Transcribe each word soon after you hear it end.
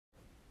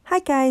Hi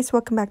guys,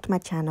 welcome back to my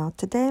channel.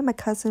 Today my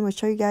cousin will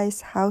show you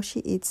guys how she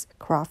eats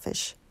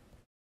crawfish.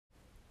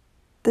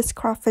 This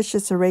crawfish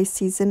is already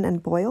seasoned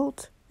and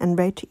boiled and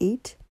ready to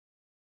eat.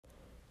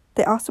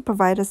 They also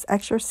provide us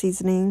extra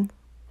seasoning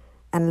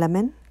and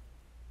lemon.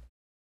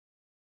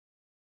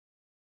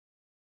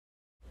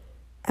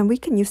 And we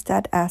can use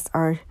that as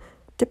our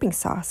dipping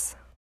sauce.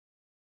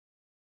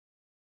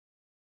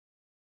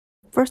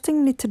 First thing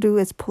you need to do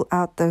is pull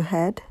out the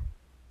head,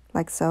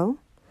 like so,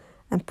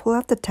 and pull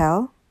out the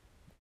tail,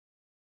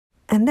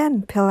 and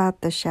then peel out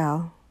the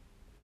shell.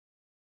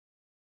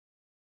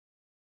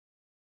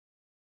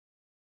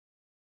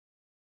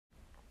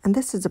 And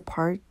this is the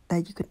part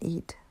that you can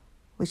eat,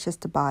 which is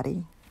the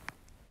body.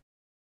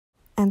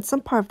 And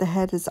some part of the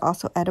head is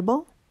also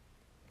edible.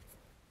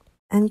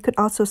 And you can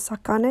also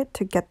suck on it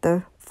to get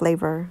the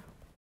flavor.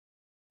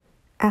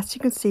 As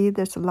you can see,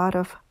 there's a lot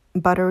of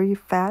buttery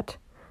fat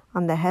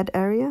on the head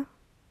area.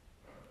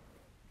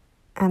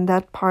 And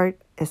that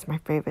part is my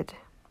favorite.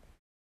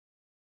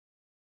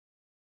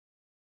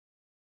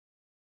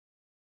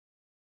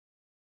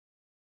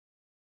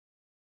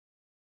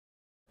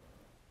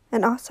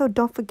 And also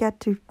don't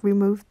forget to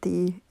remove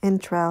the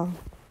entrail.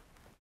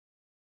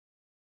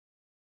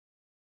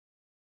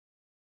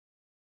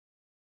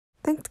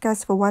 Thanks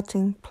guys for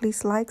watching.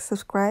 Please like,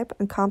 subscribe,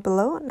 and comment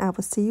below, and I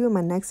will see you in my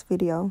next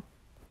video.